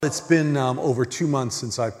It's been over 2 months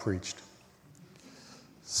since I preached.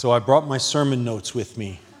 So I brought my sermon notes with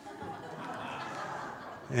me.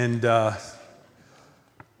 And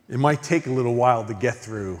it might take a little while to get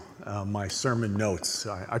through my sermon notes.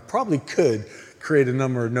 I probably could create a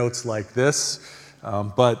number of notes like this,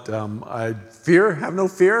 but have no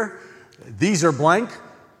fear. These are blank,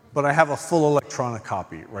 but I have a full electronic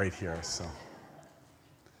copy right here. So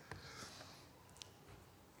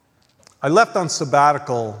I left on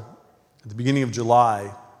sabbatical at the beginning of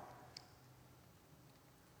July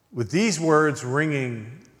with these words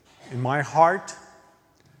ringing in my heart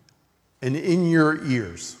and in your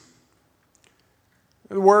ears.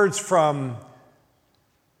 The words from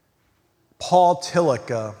Paul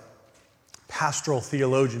Tillich, a pastoral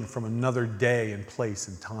theologian from another day and place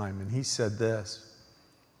and time, and he said this: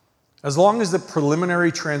 as long as the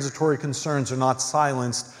preliminary transitory concerns are not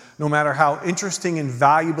silenced, no matter how interesting and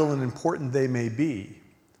valuable and important they may be,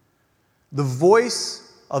 the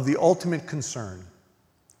voice of the ultimate concern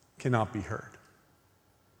cannot be heard.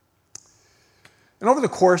 And over the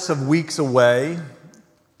course of weeks away,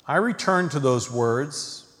 I returned to those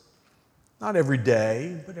words, not every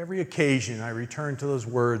day, but every occasion I returned to those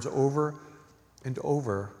words over and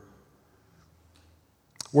over.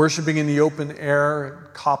 Worshiping in the open air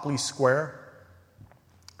at Copley Square,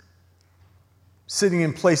 sitting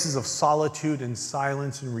in places of solitude and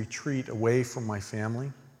silence and retreat away from my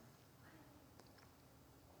family.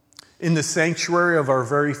 In the sanctuary of our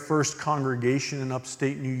very first congregation in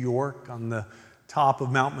upstate New York, on the top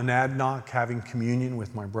of Mount Monadnock, having communion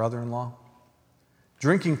with my brother-in-law.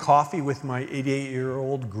 Drinking coffee with my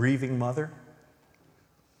 88-year-old grieving mother.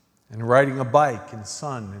 And riding a bike in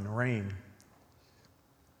sun and rain.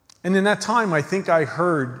 And in that time, I think I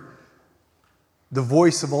heard the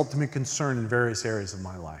voice of ultimate concern in various areas of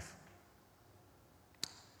my life.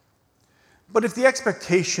 But if the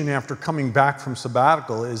expectation after coming back from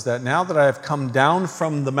sabbatical is that now that I have come down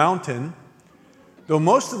from the mountain, though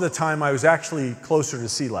most of the time I was actually closer to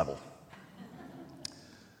sea level,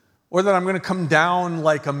 or that I'm going to come down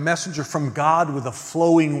like a messenger from God with a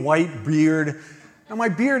flowing white beard. Now, my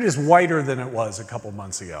beard is whiter than it was a couple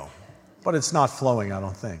months ago, but it's not flowing, I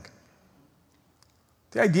don't think.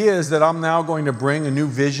 The idea is that I'm now going to bring a new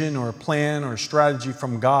vision or a plan or a strategy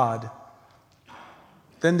from God.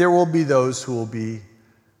 Then there will be those who will be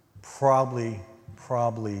probably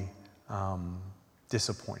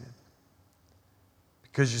disappointed.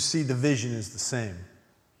 Because you see, the vision is the same.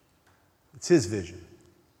 It's His vision.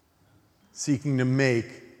 Seeking to make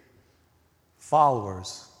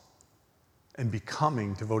followers and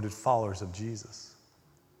becoming devoted followers of Jesus.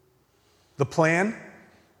 The plan?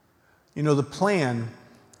 The plan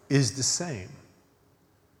is the same.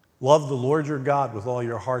 Love the Lord your God with all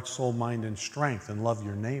your heart, soul, mind, and strength, and love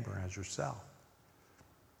your neighbor as yourself.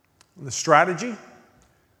 The strategy?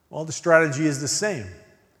 Well, the strategy is the same.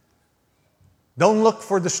 Don't look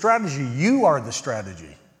for the strategy. You are the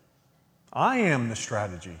strategy. I am the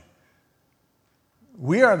strategy.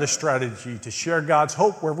 We are the strategy to share God's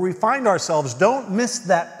hope wherever we find ourselves. Don't miss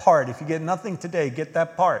that part. If you get nothing today, get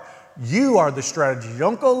that part. You are the strategy.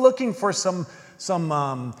 Don't go looking for some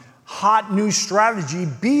hot new strategy.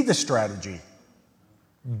 Be the strategy.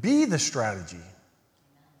 Be the strategy.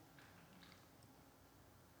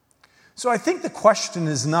 So I think the question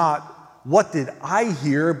is not, what did I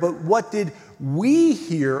hear, but what did we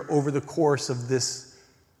hear over the course of this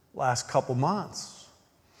last couple months?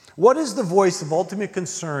 What is the voice of ultimate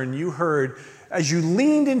concern you heard as you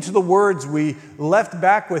leaned into the words we left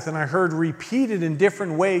back with, and I heard repeated in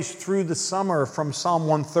different ways through the summer from Psalm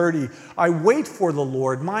 130? I wait for the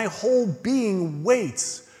Lord, my whole being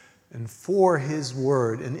waits, and for His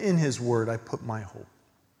word, and in His word I put my hope.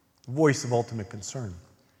 The voice of ultimate concern.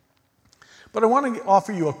 But I want to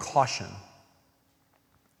offer you a caution.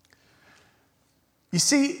 You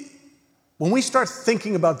see, when we start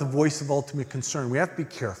thinking about the voice of ultimate concern, we have to be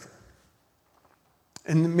careful.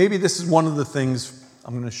 And maybe this is one of the things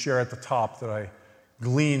I'm going to share at the top that I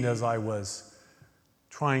gleaned as I was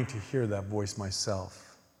trying to hear that voice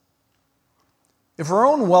myself. If our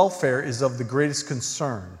own welfare is of the greatest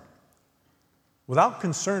concern, without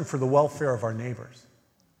concern for the welfare of our neighbors,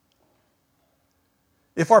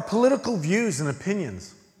 if our political views and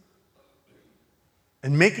opinions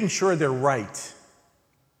and making sure they're right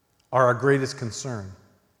are our greatest concern,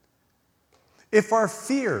 if our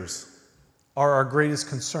fears are our greatest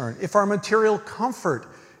concern, if our material comfort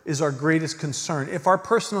is our greatest concern, if our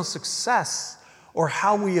personal success or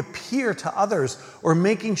how we appear to others or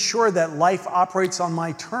making sure that life operates on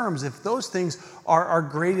my terms, if those things are our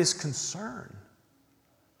greatest concern,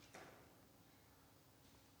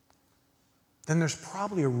 then there's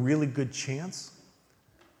probably a really good chance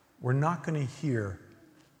we're not going to hear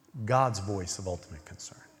God's voice of ultimate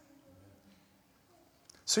concern.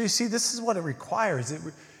 So you see, this is what it requires.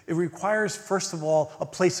 It requires, first of all, a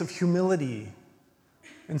place of humility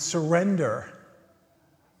and surrender.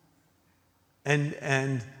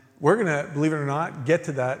 And we're going to, believe it or not, get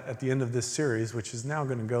to that at the end of this series, which is now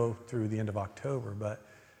going to go through the end of October. But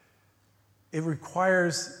it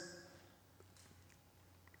requires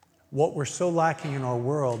what we're so lacking in our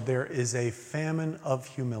world. There is a famine of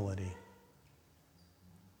humility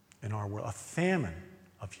in our world, a famine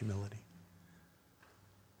of humility.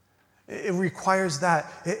 It requires that.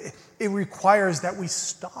 It requires that we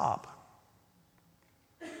stop.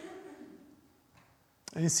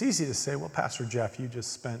 And it's easy to say, well, Pastor Jeff, you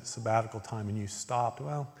just spent sabbatical time and you stopped.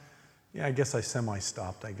 Well, yeah, I guess I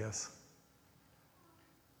semi-stopped, I guess.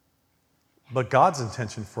 But God's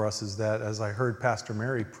intention for us is that, as I heard Pastor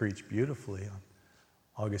Mary preach beautifully on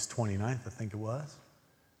August 29th, I think it was,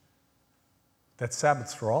 that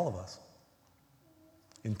Sabbath's for all of us,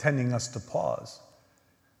 intending us to pause.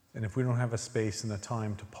 And if we don't have a space and a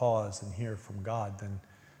time to pause and hear from God, then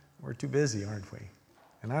we're too busy, aren't we?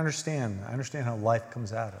 And I understand how life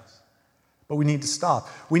comes at us. But we need to stop.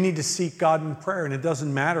 We need to seek God in prayer. And it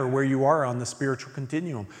doesn't matter where you are on the spiritual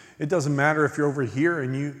continuum. It doesn't matter if you're over here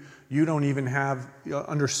and you don't even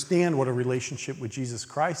understand what a relationship with Jesus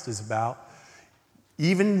Christ is about.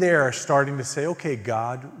 Even there, starting to say, okay,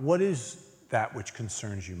 God, what is that which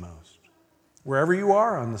concerns you most? Wherever you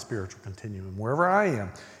are on the spiritual continuum, wherever I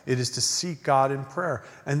am, it is to seek God in prayer.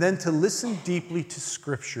 And then to listen deeply to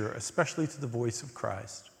Scripture, especially to the voice of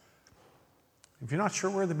Christ. If you're not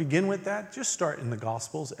sure where to begin with that, just start in the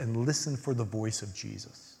Gospels and listen for the voice of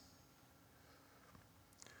Jesus.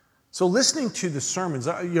 So listening to the sermons,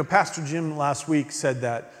 Pastor Jim last week said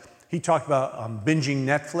that he talked about binging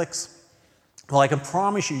Netflix. Well, I can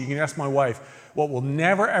promise you can ask my wife, what will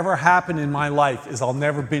never ever happen in my life is I'll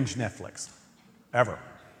never binge Netflix. Ever.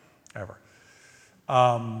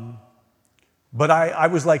 But I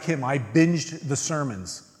was like him. I binged the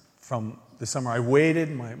sermons from the summer. I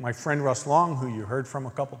waited. My friend Russ Long, who you heard from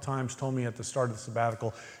a couple times, told me at the start of the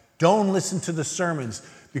sabbatical, don't listen to the sermons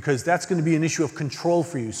because that's going to be an issue of control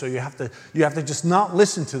for you. So you have to just not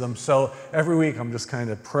listen to them. So every week I'm just kind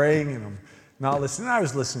of praying and I'm not listening. I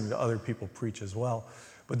was listening to other people preach as well.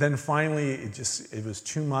 But then finally it was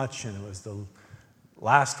too much, and it was the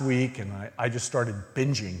last week, and I just started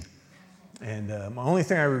binging. And my only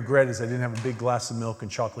thing I regret is I didn't have a big glass of milk and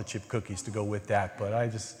chocolate chip cookies to go with that, but I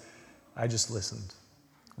just listened.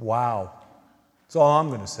 Wow. That's all I'm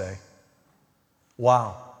going to say.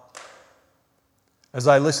 Wow. As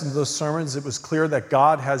I listened to those sermons, it was clear that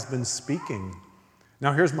God has been speaking.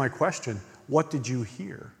 Now here's my question. What did you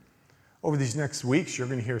hear? Over these next weeks, you're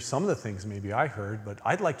going to hear some of the things maybe I heard, but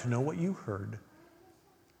I'd like to know what you heard.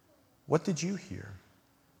 What did you hear?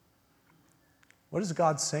 What is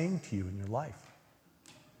God saying to you in your life?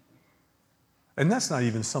 And that's not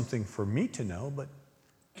even something for me to know, but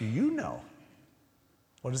do you know?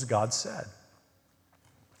 What has God said?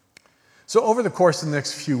 So over the course of the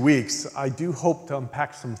next few weeks, I do hope to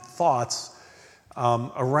unpack some thoughts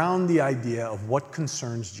around the idea of what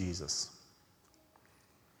concerns Jesus.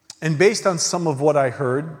 And based on some of what I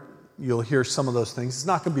heard, you'll hear some of those things. It's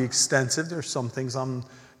not going to be extensive. There's some things I'm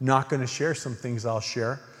not going to share, some things I'll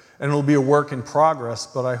share. And it'll be a work in progress,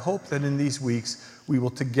 but I hope that in these weeks we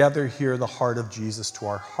will together hear the heart of Jesus to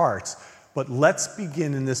our hearts. But let's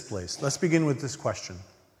begin in this place. Let's begin with this question.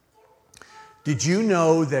 Did you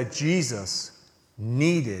know that Jesus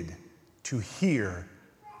needed to hear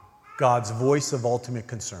God's voice of ultimate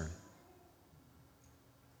concern?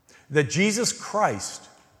 That Jesus Christ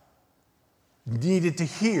needed to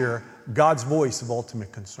hear God's voice of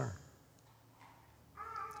ultimate concern.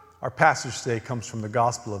 Our passage today comes from the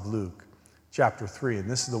Gospel of Luke, chapter 3, and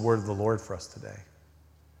this is the word of the Lord for us today.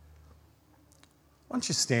 Why don't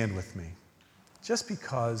you stand with me? Just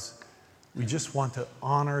because we just want to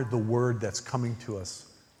honor the word that's coming to us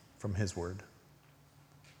from His word.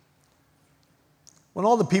 When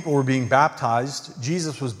all the people were being baptized,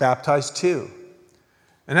 Jesus was baptized too.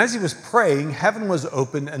 And as He was praying, heaven was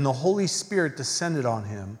opened and the Holy Spirit descended on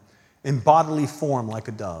Him in bodily form like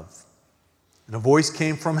a dove. And a voice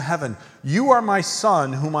came from heaven, "You are my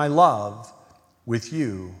Son, whom I love. With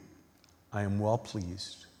you I am well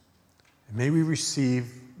pleased." And may we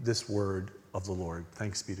receive this word of the Lord.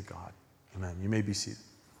 Thanks be to God. Amen. You may be seated.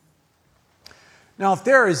 Now, if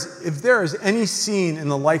there is any scene in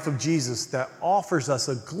the life of Jesus that offers us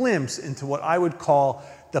a glimpse into what I would call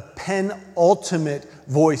the penultimate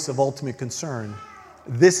voice of ultimate concern,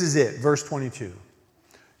 this is it. Verse 22.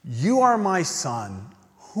 You are my Son,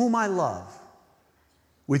 whom I love.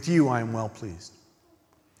 With you I am well pleased.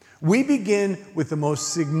 We begin with the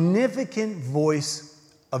most significant voice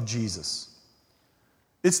of Jesus.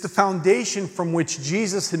 It's the foundation from which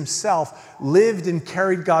Jesus himself lived and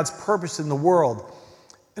carried God's purpose in the world.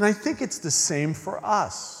 And I think it's the same for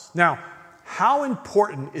us. Now, how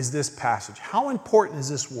important is this passage? How important is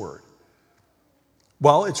this word?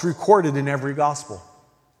 Well, it's recorded in every gospel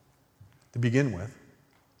to begin with.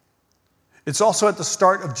 It's also at the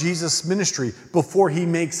start of Jesus' ministry before he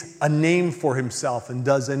makes a name for himself and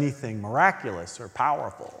does anything miraculous or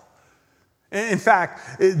powerful. In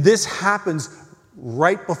fact, this happens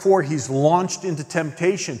right before he's launched into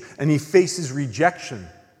temptation and he faces rejection.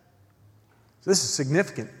 So this is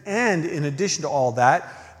significant. And in addition to all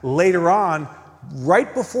that, later on,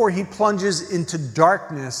 right before he plunges into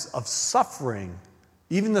darkness of suffering,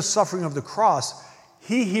 even the suffering of the cross,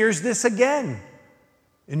 he hears this again.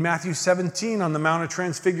 In Matthew 17 on the Mount of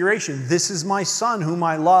Transfiguration, this is my Son whom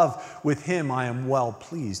I love. With him I am well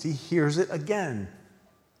pleased. He hears it again.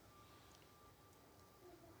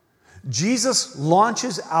 Jesus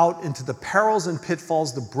launches out into the perils and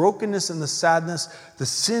pitfalls, the brokenness and the sadness, the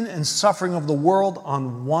sin and suffering of the world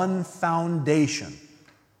on one foundation.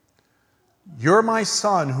 You're my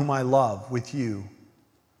Son whom I love. With you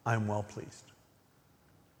I am well pleased.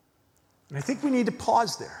 And I think we need to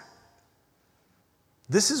pause there.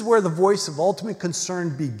 This is where the voice of ultimate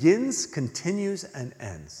concern begins, continues, and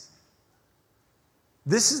ends.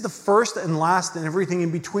 This is the first and last and everything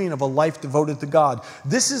in between of a life devoted to God.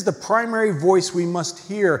 This is the primary voice we must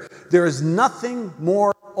hear. There is nothing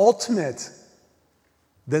more ultimate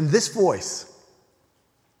than this voice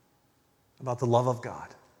about the love of God.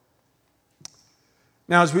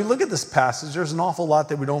 Now, as we look at this passage, there's an awful lot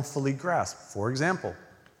that we don't fully grasp. For example,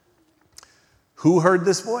 who heard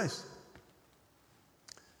this voice?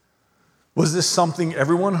 Was this something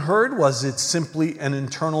everyone heard? Was it simply an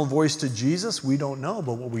internal voice to Jesus? We don't know,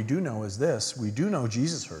 but what we do know is this. We do know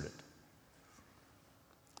Jesus heard it.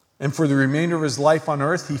 And for the remainder of his life on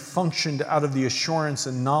earth, he functioned out of the assurance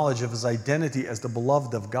and knowledge of his identity as the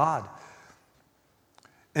beloved of God.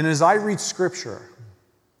 And as I read Scripture,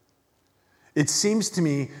 it seems to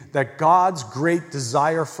me that God's great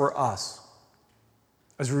desire for us,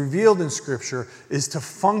 as revealed in Scripture, is to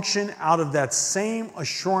function out of that same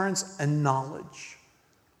assurance and knowledge.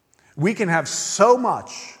 We can have so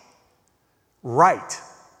much right,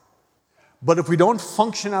 but if we don't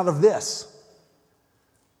function out of this,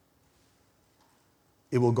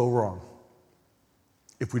 it will go wrong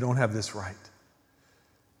if we don't have this right.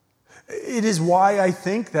 It is why I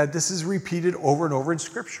think that this is repeated over and over in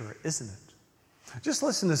Scripture, isn't it? Just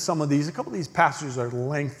listen to some of these. A couple of these passages are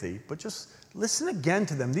lengthy, but just listen again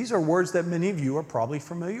to them. These are words that many of you are probably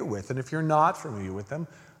familiar with, and if you're not familiar with them,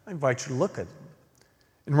 I invite you to look at them.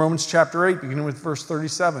 In Romans chapter 8, beginning with verse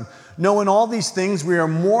 37, "No, in all these things we are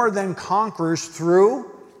more than conquerors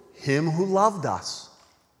through him who loved us.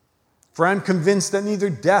 For I am convinced that neither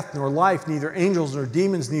death nor life, neither angels nor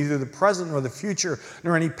demons, neither the present nor the future,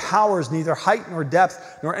 nor any powers, neither height nor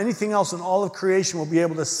depth, nor anything else in all of creation will be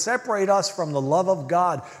able to separate us from the love of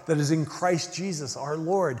God that is in Christ Jesus our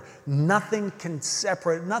Lord." Nothing can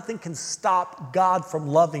separate, nothing can stop God from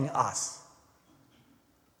loving us.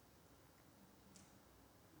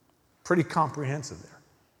 Pretty comprehensive there.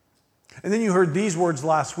 And then you heard these words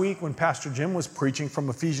last week when Pastor Jim was preaching from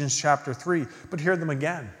Ephesians chapter 3, but hear them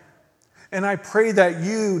again. "And I pray that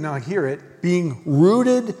you," now hear it, "being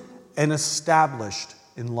rooted and established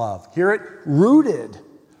in love." Hear it? Rooted.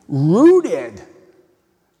 Rooted.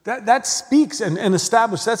 That speaks and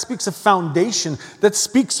established. That speaks of foundation. That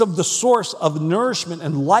speaks of the source of nourishment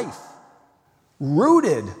and life.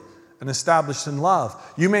 Rooted and established in love.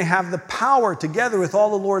 You may have the power together with all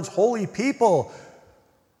the Lord's holy people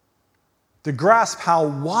to grasp how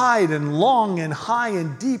wide and long and high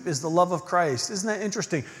and deep is the love of Christ. Isn't that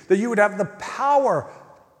interesting? That you would have the power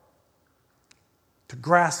to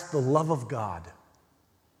grasp the love of God.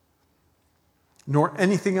 Nor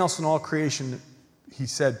anything else in all creation, he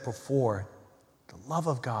said before. The love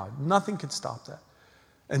of God. Nothing could stop that.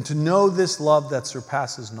 And to know this love that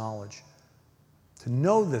surpasses knowledge. To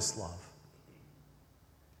know this love.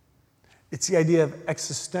 It's the idea of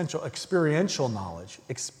existential, experiential knowledge,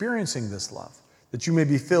 experiencing this love, that you may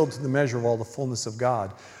be filled to the measure of all the fullness of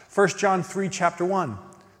God. 1 John 3, chapter 1.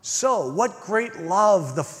 "So, what great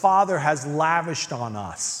love the Father has lavished on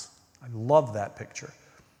us." I love that picture.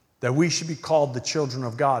 "That we should be called the children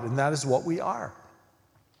of God," and that is what we are.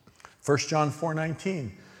 1 John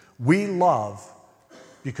 4:19. "We love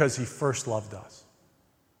because he first loved us."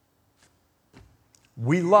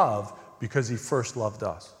 We love because he first loved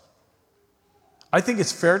us. I think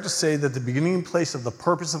it's fair to say that the beginning place of the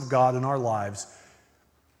purpose of God in our lives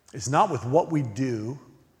is not with what we do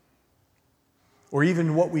or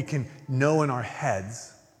even what we can know in our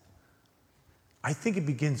heads. I think it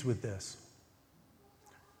begins with this.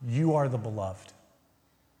 You are the beloved.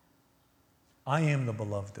 I am the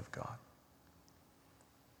beloved of God.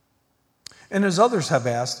 And as others have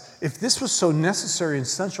asked, if this was so necessary and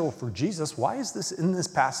essential for Jesus, why is this in this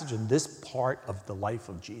passage, in this part of the life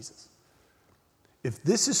of Jesus? If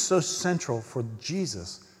this is so central for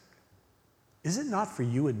Jesus, is it not for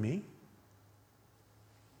you and me?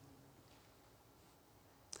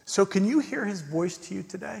 So can you hear his voice to you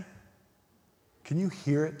today? Can you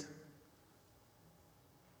hear it?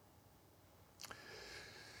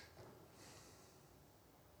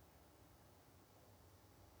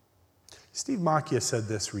 Steve Macchia said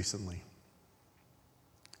this recently.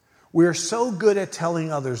 We are so good at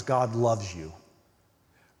telling others God loves you,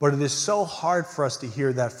 but it is so hard for us to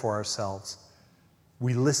hear that for ourselves.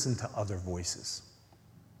 We listen to other voices.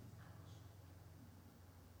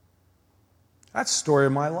 That's the story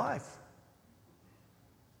of my life.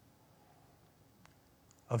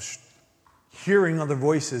 Of hearing other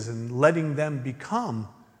voices and letting them become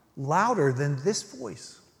louder than this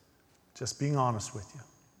voice. Just being honest with you.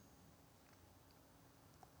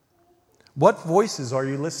 What voices are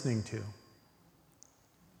you listening to?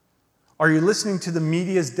 Are you listening to the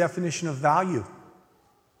media's definition of value?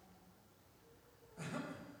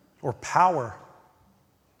 Or power?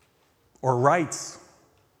 Or rights?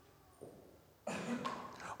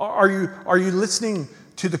 Are you listening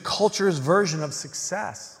to the culture's version of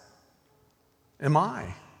success? Am I?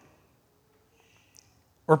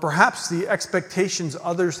 Or perhaps the expectations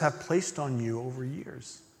others have placed on you over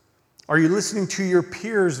years? Are you listening to your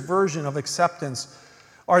peers' version of acceptance?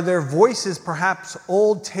 Are there voices, perhaps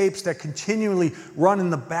old tapes, that continually run in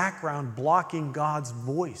the background, blocking God's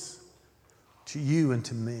voice to you and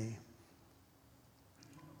to me?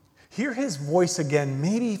 Hear his voice again,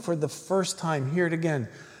 maybe for the first time. Hear it again.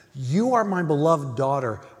 You are my beloved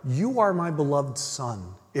daughter. You are my beloved son.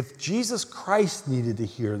 If Jesus Christ needed to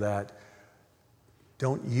hear that,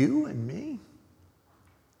 don't you and me?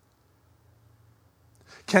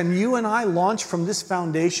 Can you and I launch from this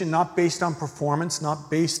foundation, not based on performance, not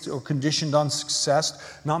based or conditioned on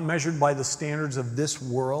success, not measured by the standards of this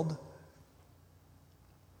world?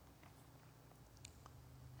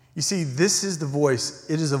 You see, this is the voice.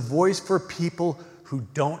 It is a voice for people who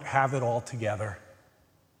don't have it all together.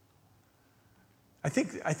 I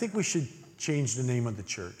think we should change the name of the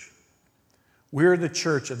church. We're the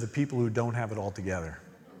church of the people who don't have it all together.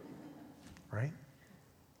 Right?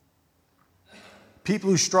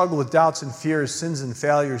 People who struggle with doubts and fears, sins and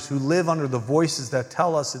failures, who live under the voices that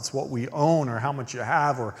tell us it's what we own or how much you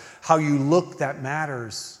have or how you look that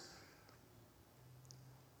matters.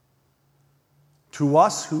 To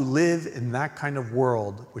us who live in that kind of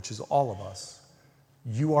world, which is all of us,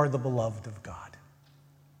 you are the beloved of God.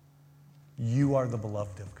 You are the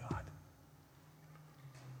beloved of God.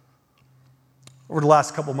 Over the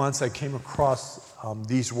last couple months, I came across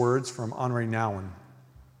these words from Henri Nouwen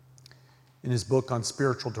in his book on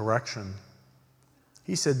spiritual direction.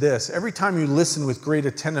 He said this: every time you listen with great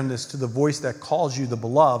attentiveness to the voice that calls you the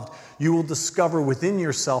beloved, you will discover within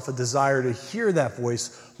yourself a desire to hear that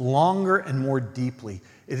voice longer and more deeply.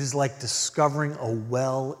 It is like discovering a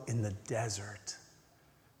well in the desert,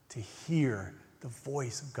 to hear the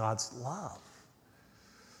voice of God's love.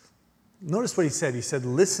 Notice what he said. He said,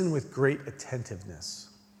 listen with great attentiveness.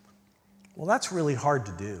 Well, that's really hard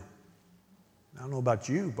to do. I don't know about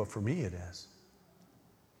you, but for me it is.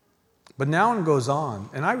 But Nouwen goes on,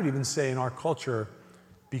 and I would even say in our culture,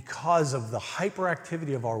 because of the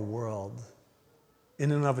hyperactivity of our world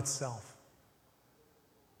in and of itself,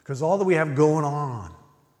 because all that we have going on,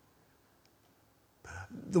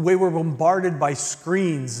 the way we're bombarded by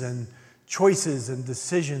screens and choices and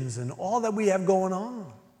decisions and all that we have going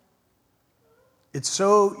on, it's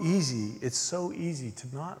so easy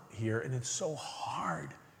to not hear, and it's so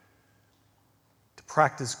hard to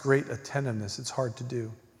practice great attentiveness. It's hard to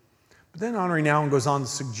do. But then Henri Nouwen goes on to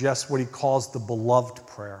suggest what he calls the beloved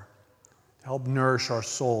prayer, to help nourish our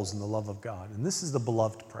souls in the love of God. And this is the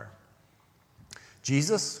beloved prayer.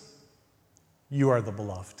 Jesus, you are the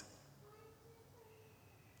beloved.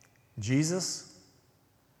 Jesus,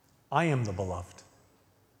 I am the beloved.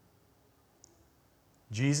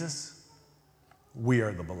 Jesus, we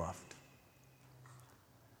are the beloved.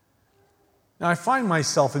 Now, I find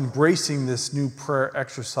myself embracing this new prayer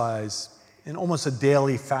exercise in almost a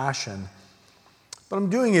daily fashion, but I'm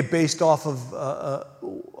doing it based off of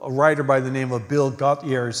a writer by the name of Bill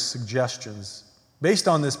Gauthier's suggestions. Based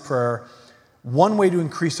on this prayer, one way to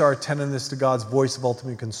increase our attentiveness to God's voice of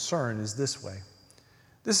ultimate concern is this way.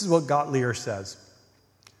 This is what Gauthier says.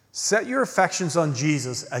 Set your affections on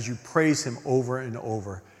Jesus as you praise him over and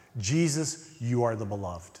over. Jesus, you are the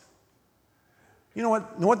beloved. You know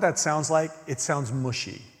what that sounds like? It sounds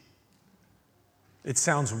mushy. It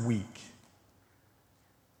sounds weak.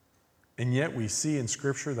 And yet we see in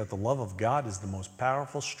Scripture that the love of God is the most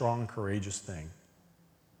powerful, strong, courageous thing.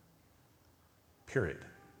 Period.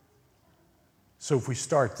 So if we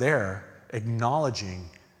start there, acknowledging,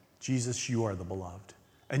 Jesus, you are the beloved,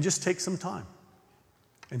 and just take some time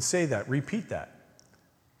and say that, repeat that.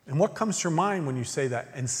 And what comes to your mind when you say that?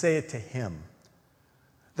 And say it to him.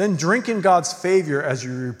 Then drink in God's favor as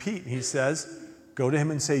you repeat. He says, go to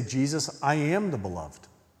him and say, Jesus, I am the beloved.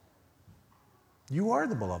 You are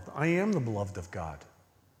the beloved. I am the beloved of God.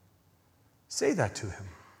 Say that to him.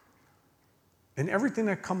 And everything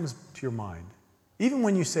that comes to your mind, even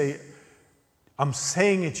when you say, I'm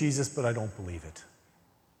saying it, Jesus, but I don't believe it.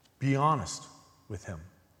 Be honest with him.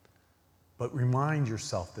 But remind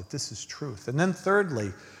yourself that this is truth. And then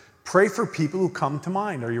thirdly, pray for people who come to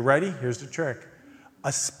mind. Are you ready? Here's the trick.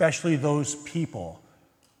 Especially those people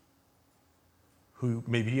who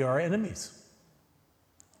maybe are enemies.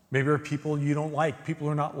 Maybe are people you don't like, people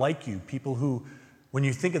who are not like you, people who, when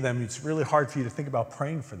you think of them, it's really hard for you to think about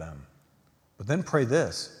praying for them. But then pray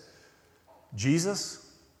this.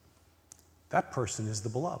 Jesus, that person is the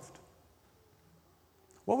beloved.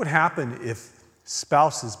 What would happen if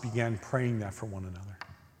spouses began praying that for one another?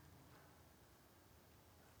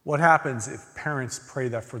 What happens if parents pray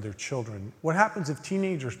that for their children? What happens if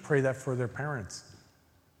teenagers pray that for their parents?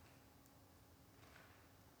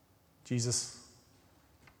 Jesus,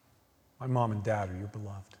 my mom and dad are your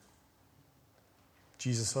beloved.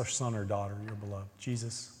 Jesus, our son or daughter, your beloved.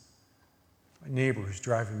 Jesus, my neighbor who's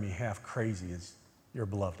driving me half crazy is your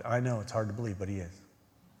beloved. I know it's hard to believe, but he is.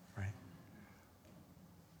 Right?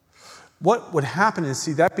 What would happen is,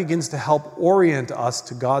 see, that begins to help orient us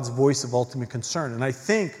to God's voice of ultimate concern. And I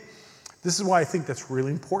think, this is why I think that's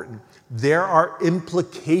really important. There are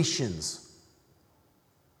implications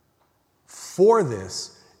for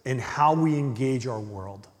this in how we engage our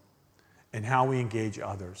world and how we engage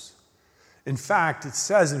others. In fact, it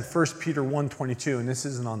says in 1 Peter 1:22, and this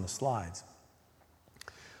isn't on the slides,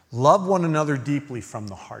 love one another deeply from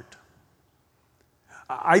the heart.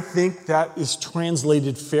 I think that is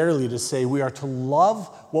translated fairly to say we are to love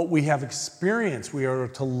what we have experienced. We are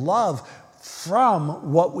to love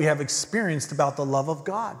from what we have experienced about the love of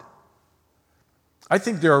God. I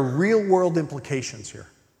think there are real world implications here.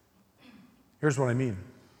 Here's what I mean.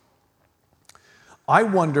 I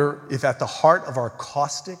wonder if at the heart of our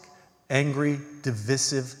caustic, angry,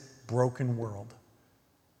 divisive, broken world,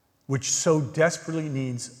 which so desperately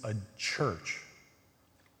needs a church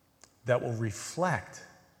that will reflect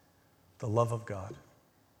the love of God,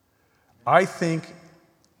 I think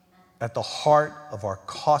at the heart of our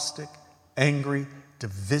caustic, angry,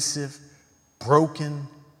 divisive, broken,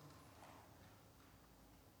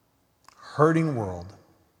 hurting world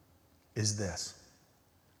is this: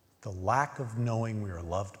 the lack of knowing we are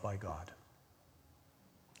loved by God.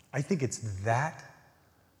 I think it's that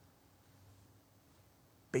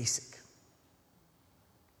basic.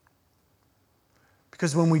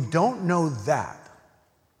 Because when we don't know that,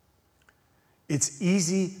 it's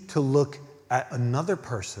easy to look at another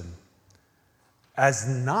person as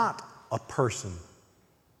not a person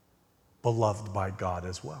beloved by God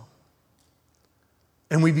as well.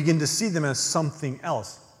 And we begin to see them as something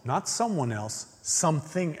else, not someone else,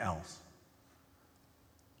 something else.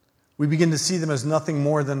 We begin to see them as nothing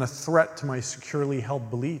more than a threat to my securely held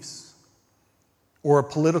beliefs, or a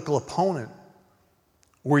political opponent,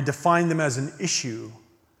 or we define them as an issue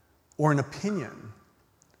or an opinion.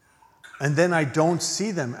 And then I don't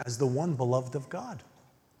see them as the one beloved of God.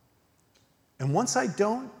 And once I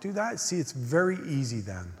don't do that, see, it's very easy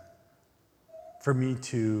then for me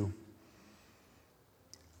to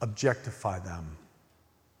objectify them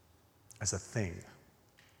as a thing.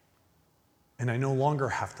 And I no longer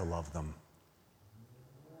have to love them,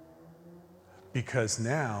 because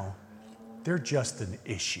now they're just an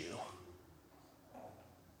issue.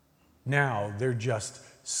 Now they're just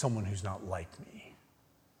someone who's not like me.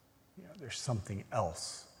 You know, there's something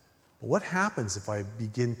else. But what happens if I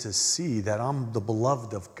begin to see that I'm the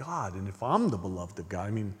beloved of God? And if I'm the beloved of God,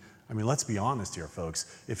 I mean, let's be honest here,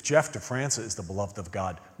 folks. If Jeff DeFranca is the beloved of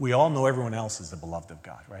God, we all know everyone else is the beloved of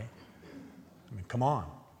God, right? I mean, come on.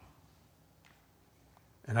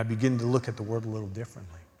 And I begin to look at the world a little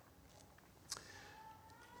differently.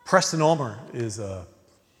 Preston Ulmer is a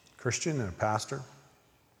Christian and a pastor.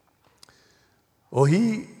 Well,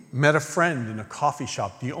 he met a friend in a coffee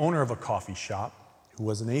shop, the owner of a coffee shop, who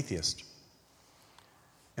was an atheist.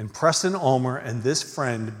 And Preston Ulmer and this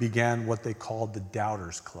friend began what they called the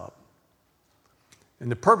Doubters Club.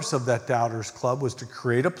 And the purpose of that Doubters Club was to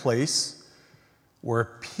create a place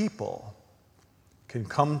where people can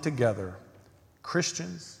come together,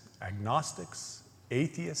 Christians, agnostics,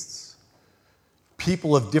 atheists,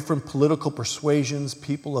 people of different political persuasions,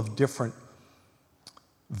 people of different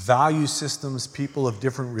value systems, people of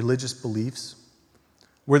different religious beliefs,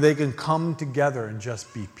 where they can come together and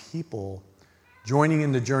just be people joining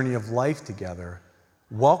in the journey of life together,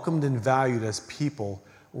 welcomed and valued as people,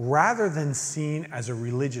 rather than seen as a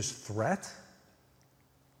religious threat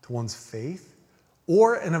to one's faith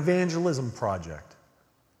or an evangelism project.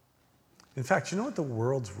 In fact, you know what the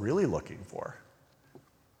world's really looking for?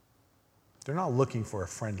 They're not looking for a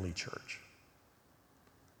friendly church.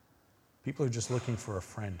 People are just looking for a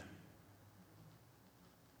friend.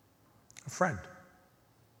 A friend.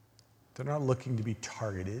 They're not looking to be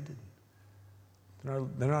targeted. They're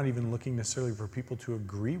not even looking necessarily for people to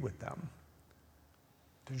agree with them.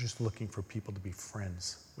 They're just looking for people to be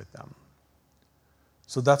friends with them.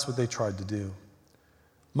 So that's what they tried to do.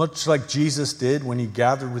 Much like Jesus did when he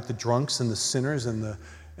gathered with the drunks and the sinners and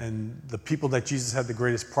the people that Jesus had the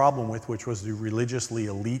greatest problem with, which was the religiously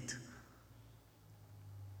elite.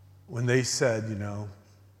 When they said,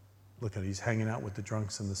 look at, he's hanging out with the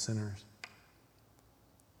drunks and the sinners.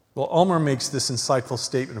 Well, Ulmer makes this insightful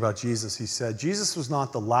statement about Jesus. He said, Jesus was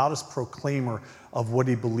not the loudest proclaimer of what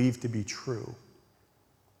he believed to be true,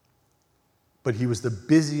 but he was the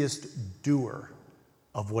busiest doer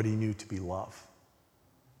of what he knew to be love.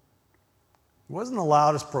 He wasn't the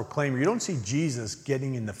loudest proclaimer. You don't see Jesus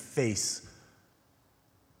getting in the face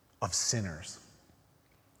of sinners.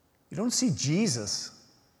 You don't see Jesus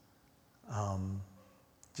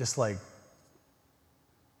just like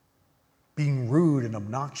being rude and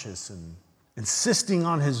obnoxious and insisting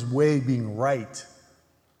on his way being right.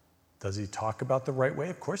 Does he talk about the right way?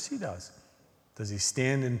 Of course he does. Does he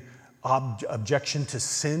stand in objection to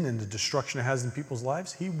sin and the destruction it has in people's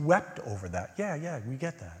lives? He wept over that. Yeah, we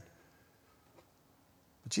get that.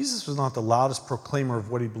 But Jesus was not the loudest proclaimer of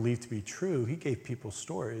what he believed to be true. He gave people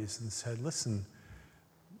stories and said, listen,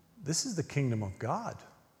 this is the kingdom of God.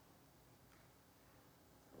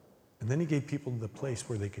 And then he gave people the place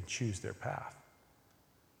where they could choose their path.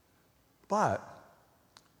 But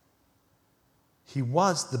he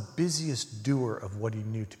was the busiest doer of what he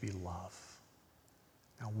knew to be love.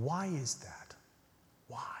 Now, why is that?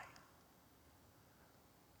 Why?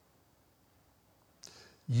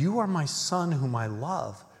 You are my son whom I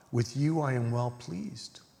love. With you I am well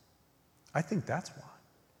pleased. I think that's why.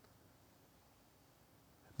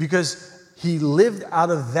 Because he lived out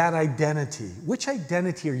of that identity. Which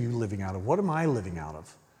identity are you living out of? What am I living out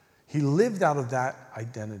of? He lived out of that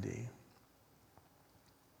identity.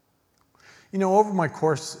 Over my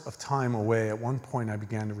course of time away, at one point I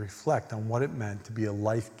began to reflect on what it meant to be a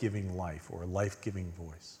life-giving life or a life-giving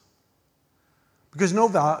voice. Because no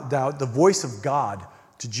doubt the voice of God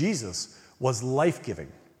to Jesus was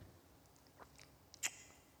life-giving.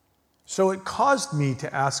 So it caused me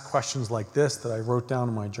to ask questions like this that I wrote down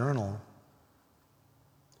in my journal.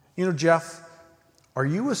 Jeff, are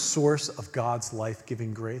you a source of God's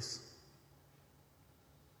life-giving grace?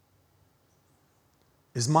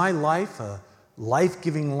 Is my life a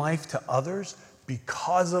life-giving life to others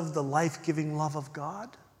because of the life-giving love of God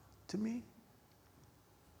to me?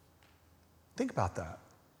 Think about that.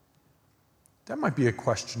 That might be a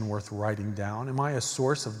question worth writing down. Am I a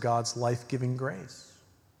source of God's life-giving grace?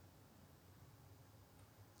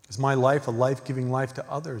 Is my life a life-giving life to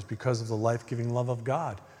others because of the life-giving love of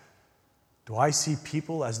God? Do I see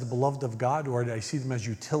people as the beloved of God, or do I see them as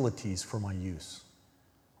utilities for my use?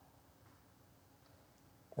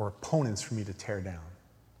 Or opponents for me to tear down?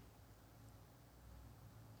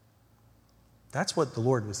 That's what the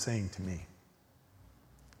Lord was saying to me.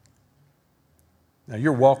 Now,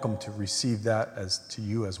 you're welcome to receive that as to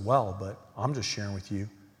you as well, but I'm just sharing with you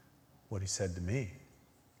what he said to me.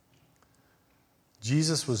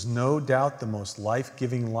 Jesus was no doubt the most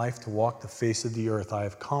life-giving life to walk the face of the earth. I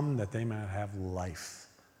have come that they might have life.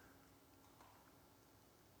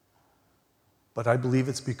 But I believe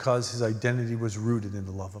it's because his identity was rooted in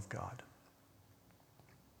the love of God.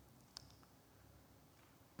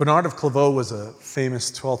 Bernard of Clairvaux was a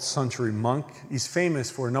famous 12th century monk. He's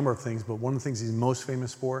famous for a number of things, but one of the things he's most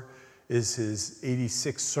famous for is his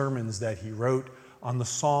 86 sermons that he wrote on the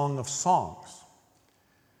Song of Songs.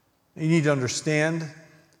 You need to understand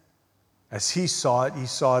As he saw it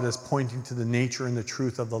as pointing to the nature and the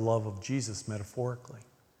truth of the love of Jesus metaphorically.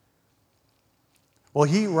 Well,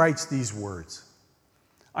 he writes these words,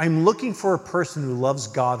 "I'm looking for a person who loves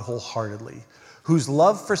God wholeheartedly, whose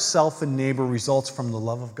love for self and neighbor results from the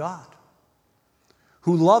love of God,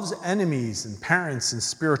 who loves enemies and parents and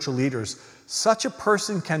spiritual leaders. Such a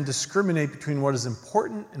person can discriminate between what is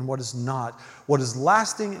important and what is not, what is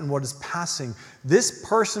lasting and what is passing. This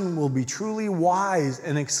person will be truly wise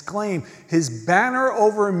and exclaim, 'His banner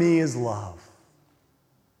over me is love.'"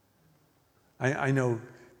 I know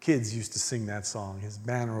kids used to sing that song, "His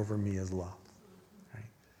banner over me is love."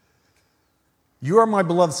 "You are my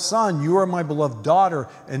beloved son, you are my beloved daughter,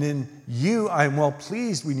 and in you I am well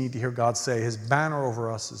pleased," we need to hear God say. "His banner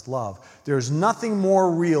over us is love." There is nothing more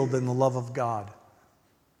real than the love of God.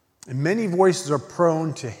 And many voices are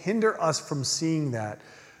prone to hinder us from seeing that.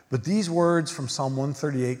 But these words from Psalm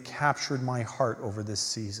 138 captured my heart over this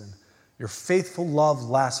season. "Your faithful love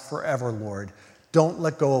lasts forever, Lord. Don't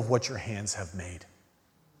let go of what your hands have made."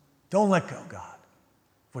 Don't let go, God,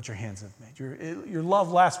 of what your hands have made. Your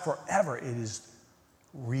love lasts forever. It is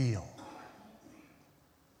real.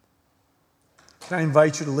 Can I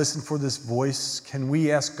invite you to listen for this voice? Can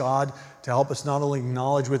we ask God to help us not only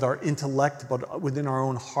acknowledge with our intellect, but within our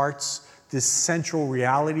own hearts, this central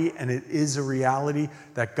reality, and it is a reality,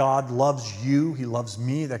 that God loves you, he loves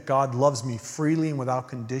me, that God loves me freely and without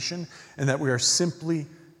condition, and that we are simply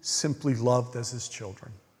loved as his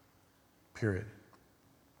children. Period.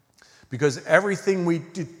 Because everything we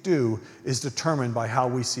do is determined by how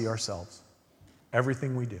we see ourselves.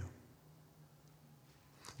 Everything we do.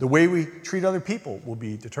 The way we treat other people will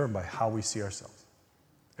be determined by how we see ourselves.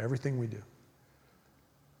 Everything we do.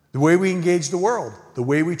 The way we engage the world, the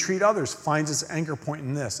way we treat others finds its anchor point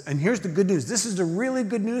in this. And here's the good news. This is the really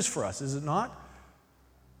good news for us, is it not?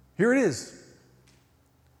 Here it is.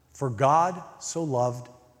 For God so loved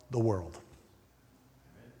the world.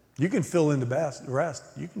 You can fill in the rest.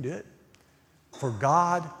 You can do it. For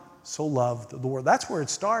God so loved the world. That's where it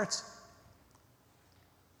starts.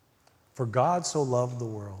 For God so loved the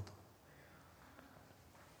world.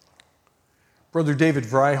 Brother David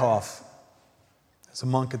Vryhoff is a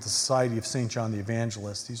monk at the Society of St. John the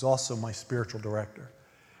Evangelist. He's also my spiritual director.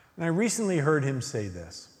 And I recently heard him say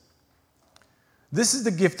this: "This is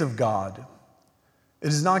the gift of God. It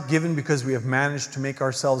is not given because we have managed to make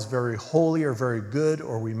ourselves very holy or very good,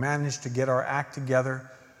 or we managed to get our act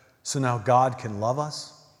together, so now God can love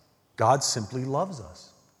us. God simply loves us.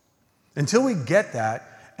 Until we get that,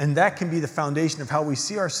 and that can be the foundation of how we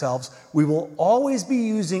see ourselves, we will always be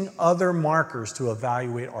using other markers to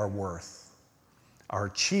evaluate our worth. Our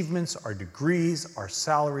achievements, our degrees, our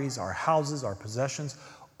salaries, our houses, our possessions,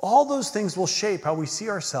 all those things will shape how we see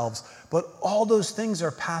ourselves, but all those things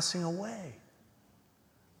are passing away.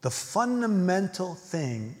 The fundamental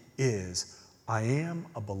thing is, I am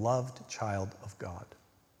a beloved child of God."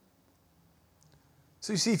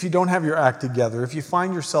 So you see, if you don't have your act together, if you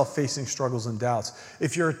find yourself facing struggles and doubts,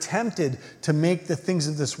 if you're tempted to make the things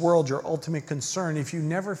of this world your ultimate concern, if you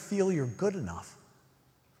never feel you're good enough,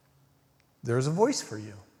 there's a voice for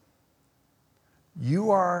you. "You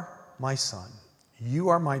are my son. You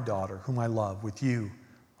are my daughter, whom I love. With you,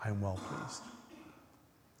 I am well pleased."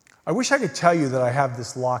 I wish I could tell you that I have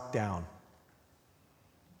this locked down,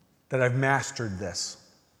 that I've mastered this,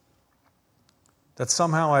 that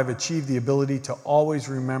somehow I've achieved the ability to always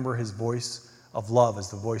remember his voice of love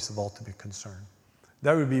as the voice of ultimate concern.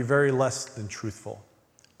 That would be very less than truthful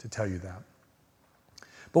to tell you that.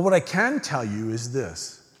 But what I can tell you is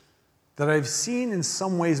this, that I've seen in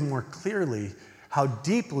some ways more clearly how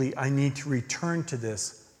deeply I need to return to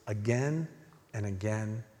this again and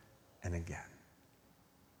again and again.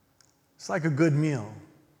 It's like a good meal.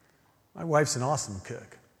 My wife's an awesome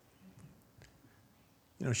cook.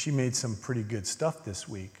 You know, she made some pretty good stuff this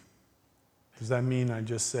week. Does that mean I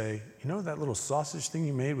just say, that little sausage thing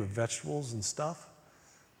you made with vegetables and stuff?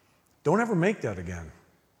 Don't ever make that again.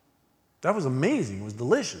 That was amazing. It was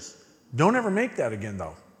delicious. Don't ever make that again,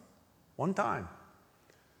 though. One time.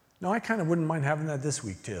 No, I kind of wouldn't mind having that this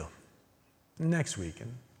week, too. And next week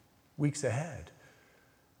and weeks ahead.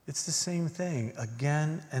 It's the same thing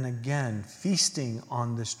again and again, feasting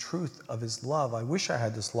on this truth of his love. I wish I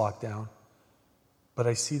had this locked down, but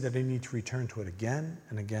I see that I need to return to it again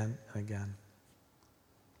and again and again.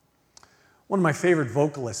 One of my favorite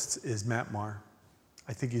vocalists is Matt Maher.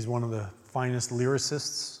 I think he's one of the finest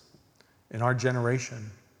lyricists in our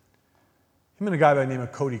generation. Him and a guy by the name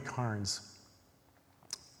of Cody Carnes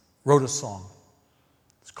wrote a song.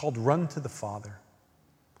 It's called "Run to the Father."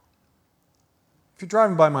 If you're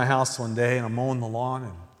driving by my house one day and I'm mowing the lawn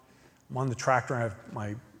and I'm on the tractor and I have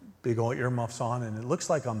my big old earmuffs on, and it looks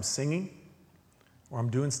like I'm singing or I'm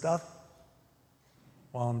doing stuff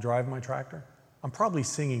while I'm driving my tractor, I'm probably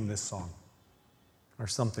singing this song or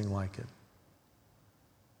something like it.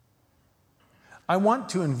 I want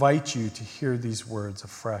to invite you to hear these words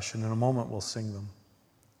afresh, and in a moment we'll sing them.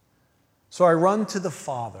 So I run to the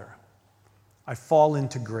Father. I fall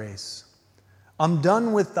into grace. I'm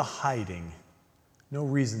done with the hiding. No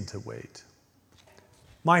reason to wait.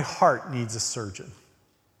 My heart needs a surgeon.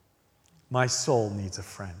 My soul needs a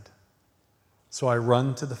friend. So I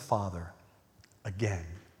run to the Father again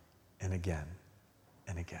and again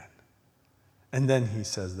and again. And then he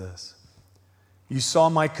says this: you saw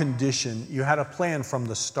my condition. You had a plan from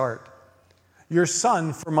the start. Your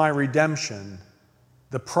Son for my redemption,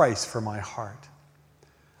 the price for my heart.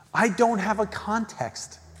 I don't have a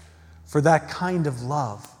context for that kind of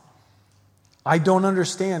love. I don't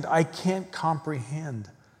understand. I can't comprehend.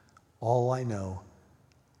 All I know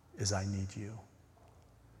is I need you.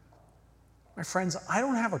 My friends, I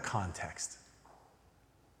don't have a context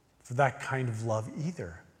for that kind of love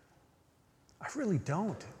either. I really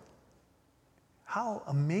don't. How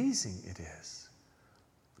amazing it is.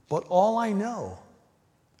 But all I know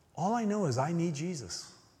is I need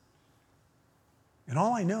Jesus. And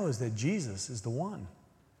all I know is that Jesus is the one.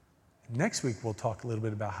 Next week, we'll talk a little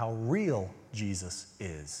bit about how real Jesus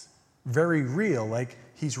is. Very real, like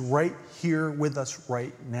he's right here with us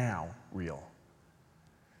right now, real.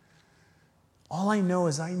 All I know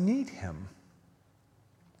is I need him.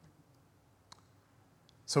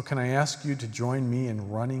 So can I ask you to join me in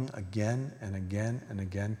running again and again and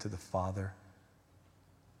again to the Father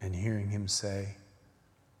and hearing him say,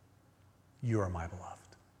 you are my beloved.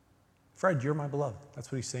 Fred, you're my beloved.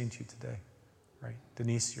 That's what he's saying to you today, right?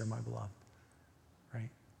 Denise, you're my beloved, right?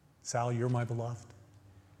 Sal, you're my beloved.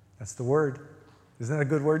 That's the word. Isn't that a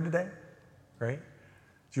good word today, right?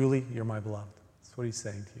 Julie, you're my beloved. That's what he's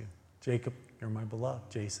saying to you. Jacob, you're my beloved.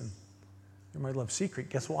 Jason, you're my beloved. Secret,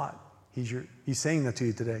 guess what? He's saying that to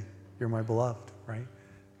you today. You're my beloved, right?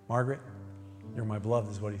 Margaret, you're my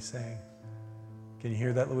beloved is what he's saying. Can you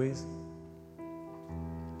hear that, Louise?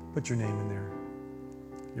 Put your name in there.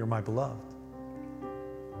 You're my beloved.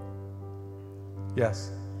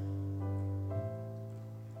 Yes.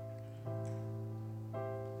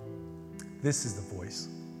 This is the voice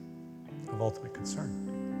of ultimate concern.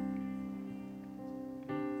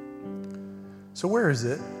 So where is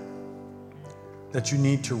it that you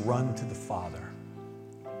need to run to the Father?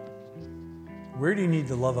 Where do you need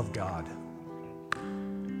the love of God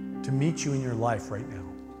to meet you in your life right now?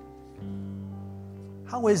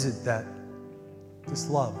 How is it that this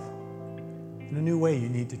love, in a new way, you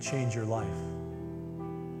need to change your life?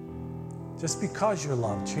 Just because you're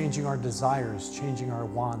loved, changing our desires, changing our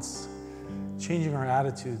wants, changing our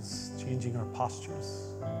attitudes, changing our postures.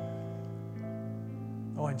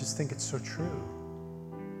 Oh, I just think it's so true.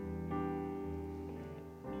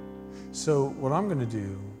 So what I'm going to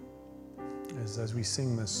do is, as we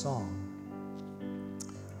sing this song,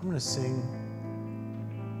 I'm going to sing,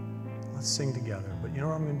 let's sing together. But you know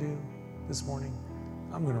what I'm going to do this morning?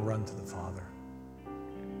 I'm going to run to the Father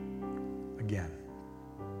again.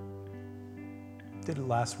 Did it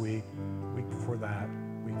last week, week before that,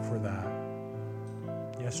 week before that.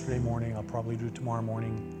 Yesterday morning, I'll probably do it tomorrow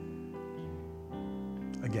morning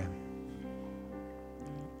again.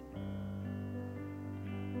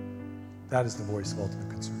 That is the voice of ultimate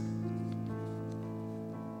concern.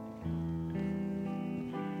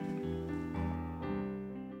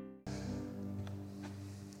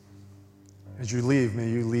 As you leave, may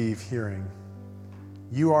you leave hearing,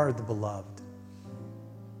 you are the beloved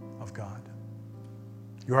of God.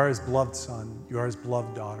 You are his beloved son. You are his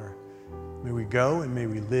beloved daughter. May we go and may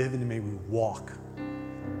we live and may we walk.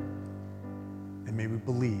 And may we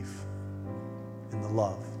believe in the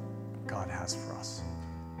love God has for us.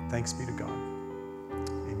 Thanks be to God.